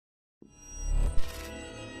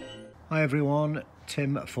Hi everyone,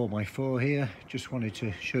 Tim at 4x4 here. Just wanted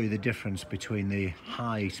to show you the difference between the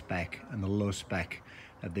high spec and the low spec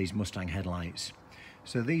of these Mustang headlights.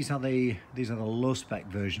 So these are the low spec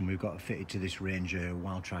version we've got fitted to this Ranger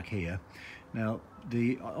Wildtrak here. Now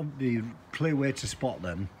the clear way to spot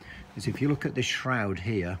them is if you look at this shroud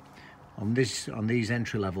here, on these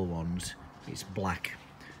entry level ones it's black.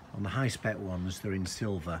 On the high spec ones they're in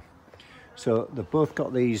silver. So they've both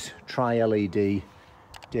got these tri-LED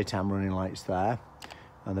daytime running lights there,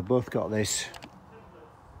 and they've both got this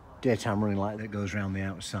daytime running light that goes around the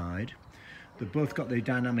outside. They've both got the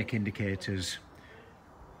dynamic indicators,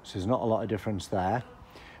 so there's not a lot of difference there,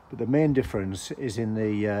 but the main difference is in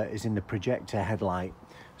the projector headlight.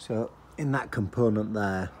 So in that component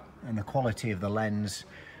there, and the quality of the lens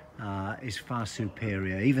is far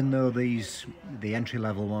superior. Even though the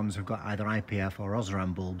entry-level ones have got either IPF or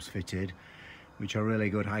Osram bulbs fitted, which are really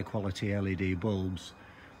good high quality LED bulbs,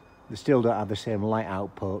 they still don't have the same light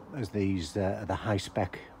output as these the high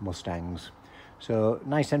spec Mustangs. So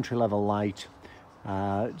nice entry-level light.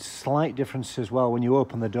 Slight difference as well when you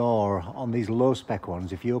open the door on these low spec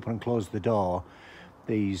ones. If you open and close the door,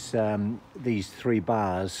 these three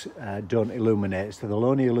bars don't illuminate, so they'll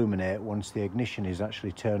only illuminate once the ignition is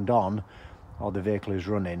actually turned on or the vehicle is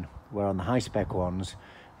running. Where on the high spec ones,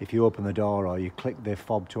 if you open the door or you click the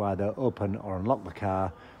fob to either open or unlock the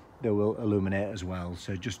car, they will illuminate as well.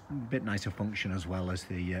 So just a bit nicer function as well as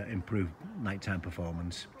the improved nighttime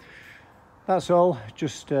performance. That's all,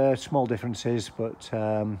 just small differences, but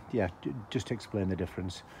yeah, just to explain the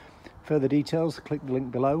difference. Further details, click the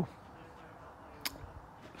link below.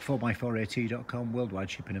 4x4at.com,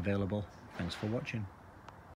 worldwide shipping available. Thanks for watching.